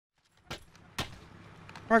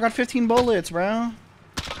Bro, I got 15 bullets, bro.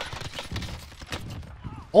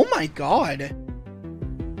 Oh my god.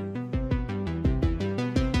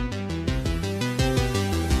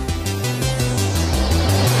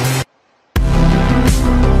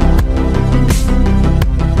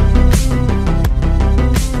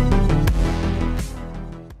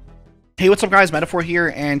 Hey, what's up guys, Metaphor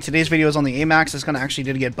here, and today's video is on the AMAX. This gun actually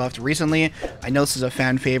did get buffed recently. I know this is a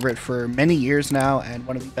fan favorite for many years now, and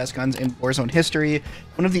one of the best guns in Warzone history.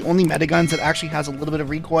 One of the only meta guns that actually has a little bit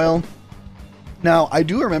of recoil. Now, I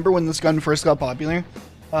do remember when this gun first got popular,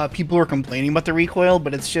 people were complaining about the recoil,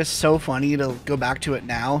 but it's just so funny to go back to it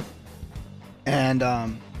now. And,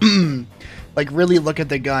 like, really look at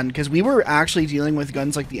the gun, because we were actually dealing with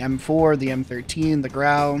guns like the M4, the M13, the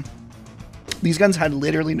Grau. These guns had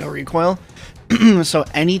literally no recoil, so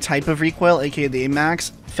any type of recoil, aka the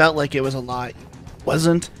AMAX, felt like it was a lot. It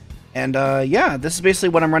wasn't. And yeah, this is basically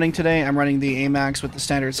what I'm running today. I'm running the AMAX with the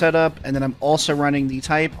standard setup, and then I'm also running the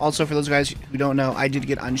type. Also, for those guys who don't know, I did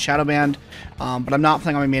get unshadow banned, but I'm not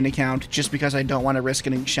playing on my main account just because I don't want to risk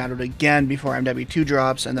getting shadowed again before MW2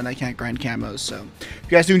 drops, and then I can't grind camos. So if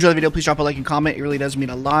you guys do enjoy the video, please drop a like and comment. It really does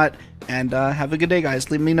mean a lot. And have a good day, guys.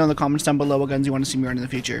 Leave me know in the comments down below what guns you want to see me run in the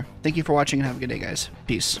future. Thank you for watching, and have a good day, guys.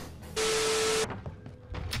 Peace.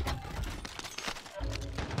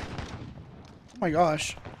 Oh my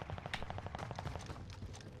gosh.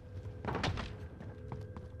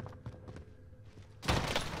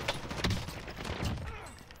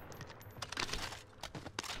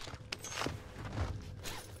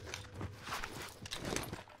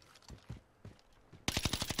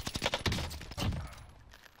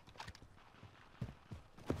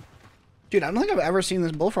 Dude, I don't think I've ever seen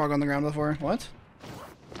this bullfrog on the ground before. What?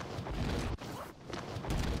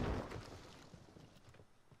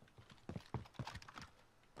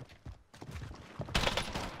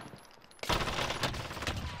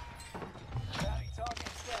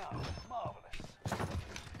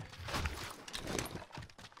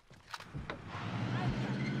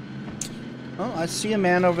 Oh, I see a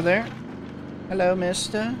man over there. Hello,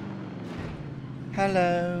 mister.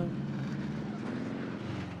 Hello.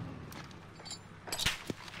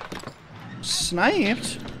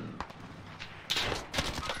 Sniped?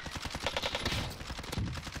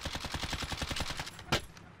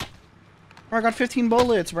 Bro, I got 15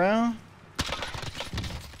 bullets, bro.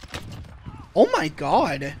 Oh my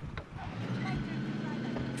god.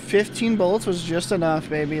 15 bullets was just enough,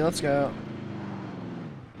 baby. Let's go.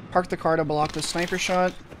 Park the car to block the sniper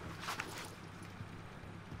shot.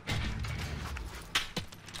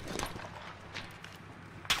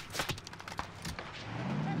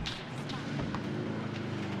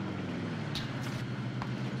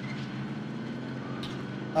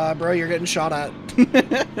 Bro, you're getting shot at.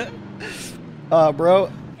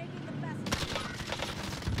 Bro.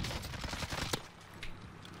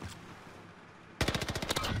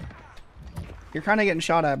 You're kind of getting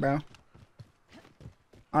shot at, bro. I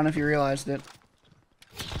don't know if you realized it.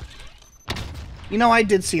 You know, I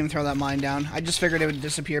did see him throw that mine down. I just figured it would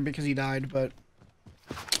disappear because he died, but...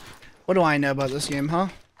 What do I know about this game, huh?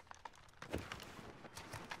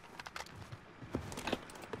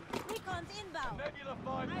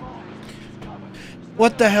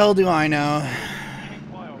 What the hell do I know?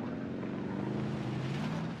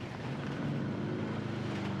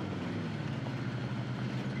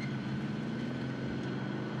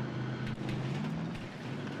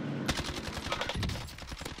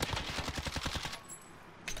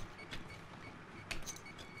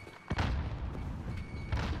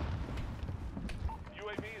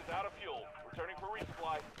 UAV is out of fuel. Returning for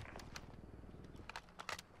resupply.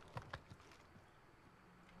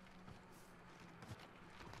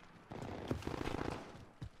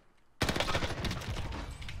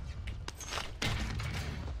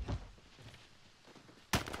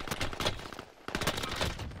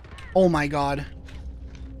 Oh my god.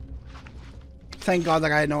 Thank god that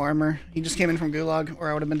guy had no armor. He just came in from Gulag, or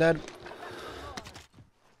I would have been dead.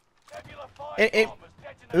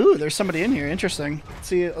 Ooh, there's somebody in here. Interesting. Let's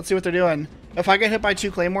see what they're doing. If I get hit by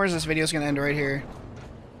 2 claymores, this video's gonna end right here.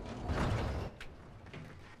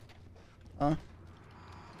 Huh?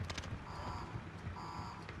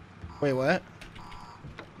 Wait, what?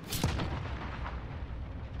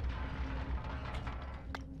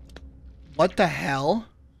 What the hell?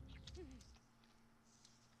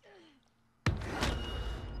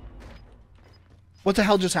 What the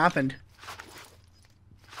hell just happened?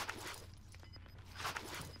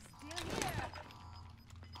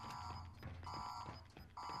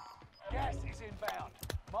 Gas is inbound.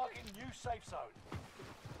 Marking new safe zone.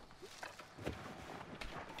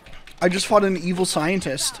 I just fought an evil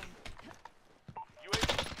scientist.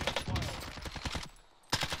 UAV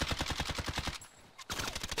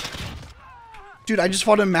Dude, I just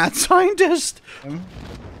fought a mad scientist. Recon's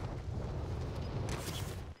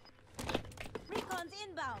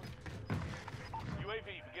inbound.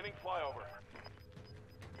 UAV beginning flyover.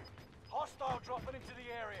 Hostile dropping into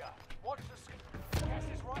the area. Watch the gas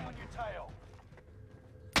is right on your tail.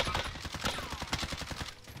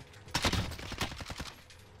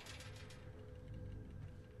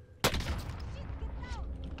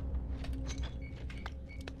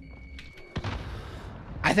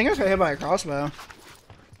 I think I got hit by a crossbow.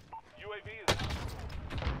 UAV is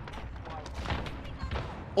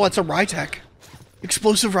Oh, it's a Rytech.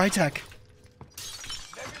 Explosive Rytech.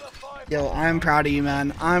 Nebula 5. Yo, I'm proud of you,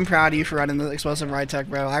 man. I'm proud of you for running the explosive Rytech,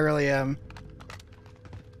 bro. I really am.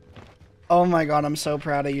 Oh my god, I'm so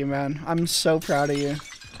proud of you, man. I'm so proud of you.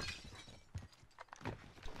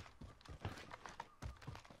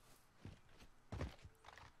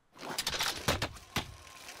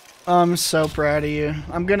 I'm so proud of you.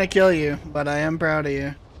 I'm gonna kill you, but I am proud of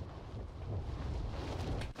you.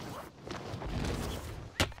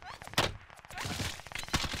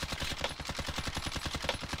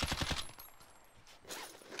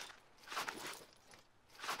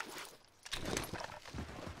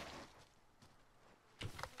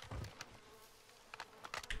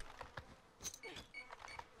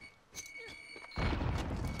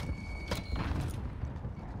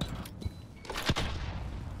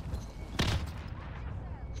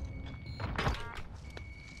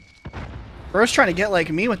 Bro's trying to get like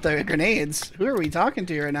me with the grenades. Who are we talking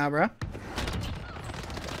to right now, bro?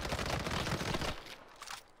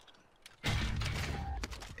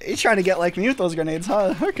 He's trying to get like me with those grenades,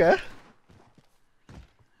 huh? Okay.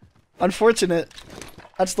 Unfortunate.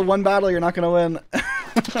 That's the one battle you're not gonna win.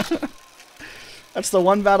 That's the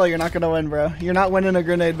one battle you're not gonna win, bro. You're not winning a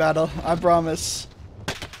grenade battle. I promise.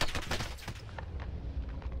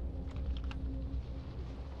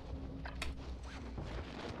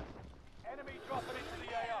 Enemy dropping into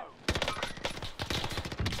the AO.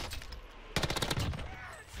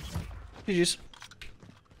 Did you just...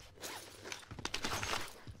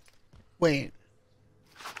 Wait.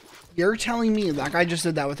 You're telling me that guy just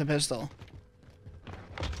did that with a pistol?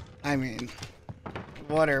 I mean,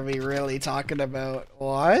 what are we really talking about?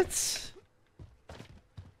 What?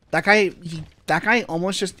 That guy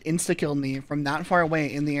almost just insta-killed me from that far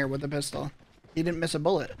away in the air with a pistol. He didn't miss a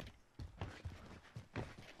bullet.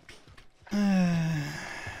 Need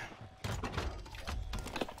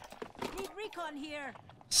recon here.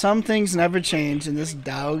 Some things never change in this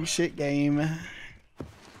dog shit game.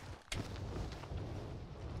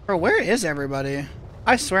 Bro, where is everybody?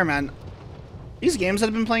 I swear, man. These games that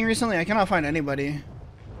I've been playing recently, I cannot find anybody.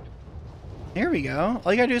 Here we go.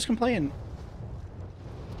 All you gotta do is complain.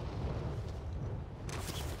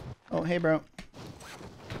 Oh, hey, bro. UAV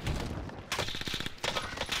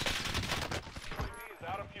is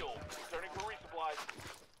out of fuel. Returning for resupply.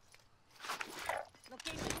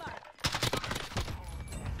 Location marked.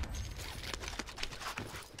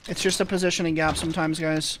 It's just a positioning gap sometimes,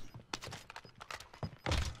 guys.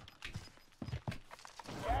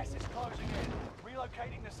 Gas is closing in.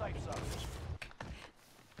 Relocating the safe zone.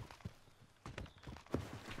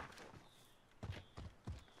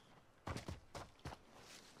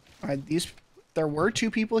 Alright, there were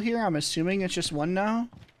two people here. I'm assuming it's just one now.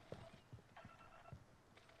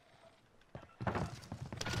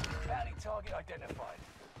 Bounty target identified.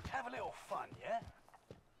 Have a little fun, yeah?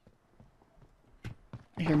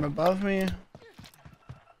 I hear him above me.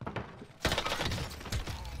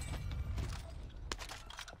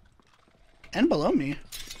 And below me.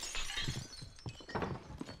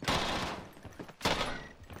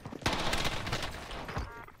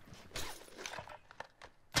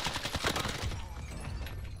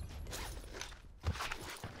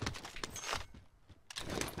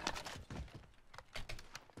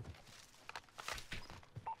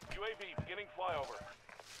 UAV beginning flyover.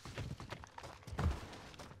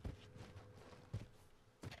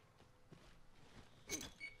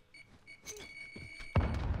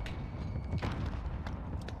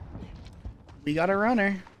 We got a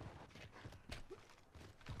runner.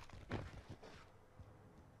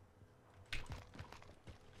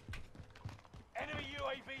 Enemy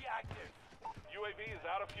UAV active. UAV is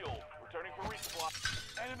out of fuel. Returning for resupply.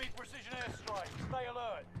 Enemy precision airstrike. Stay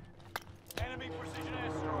alert. Enemy precision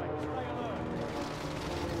airstrike. Stay alert.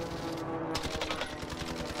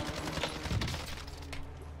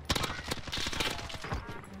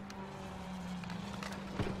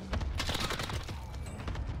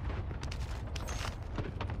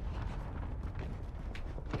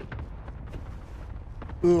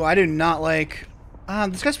 Ooh, I do not like...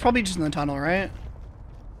 this guy's probably just in the tunnel, right?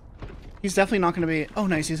 He's definitely not going to be... Oh,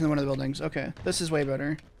 nice. He's in one of the buildings. Okay. This is way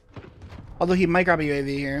better. Although he might grab a UAV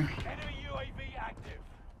here. Enemy UAV active.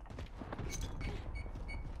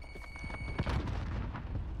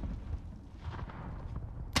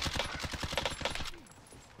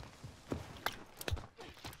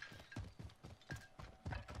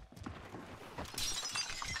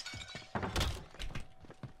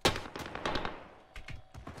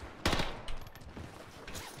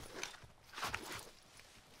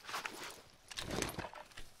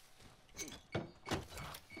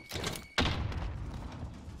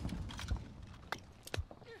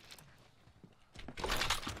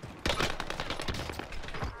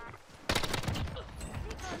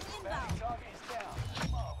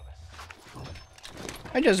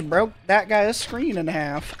 I just broke that guy's screen in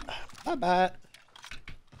half. Bye-bye.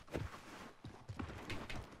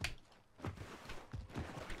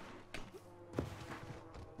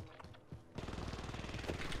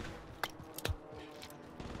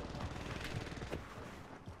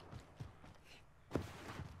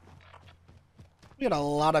 We got a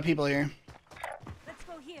lot of people here. Let's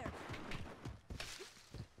go here.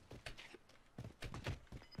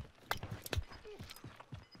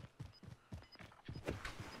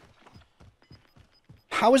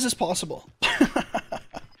 How is this possible?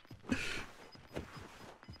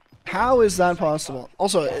 How is that possible?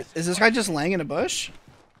 Also, is this guy just laying in a bush?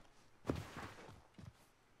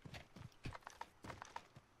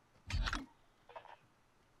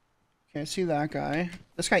 Okay, I see that guy.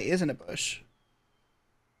 This guy is in a bush.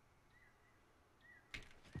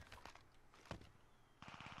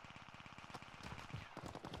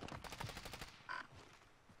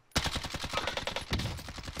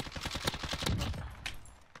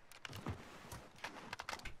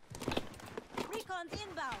 Recon's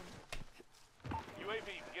inbound. UAV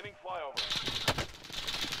beginning flyover.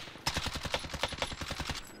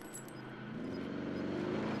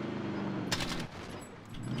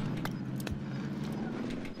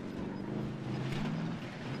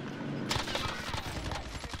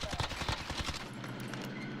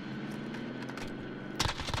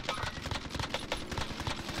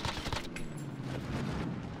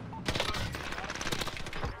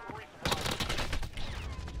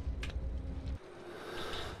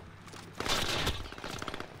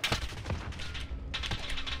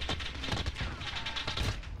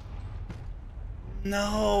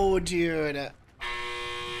 No, dude.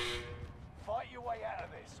 Fight your way out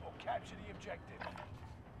of this or capture the objective.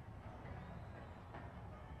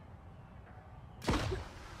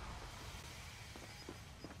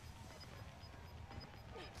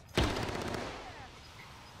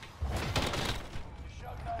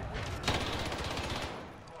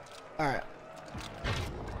 Alright.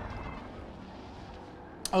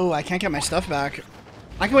 Oh, I can't get my stuff back.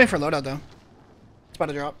 I can wait for loadout though. It's about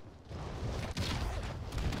to drop.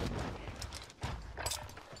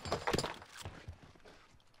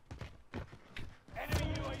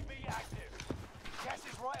 Enemy UAV active. Gas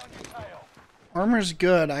is right on your tail. Armor's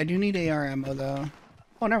good. I do need AR ammo though.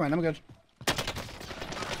 Oh, never mind. I'm good.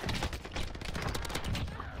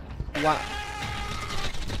 Wow.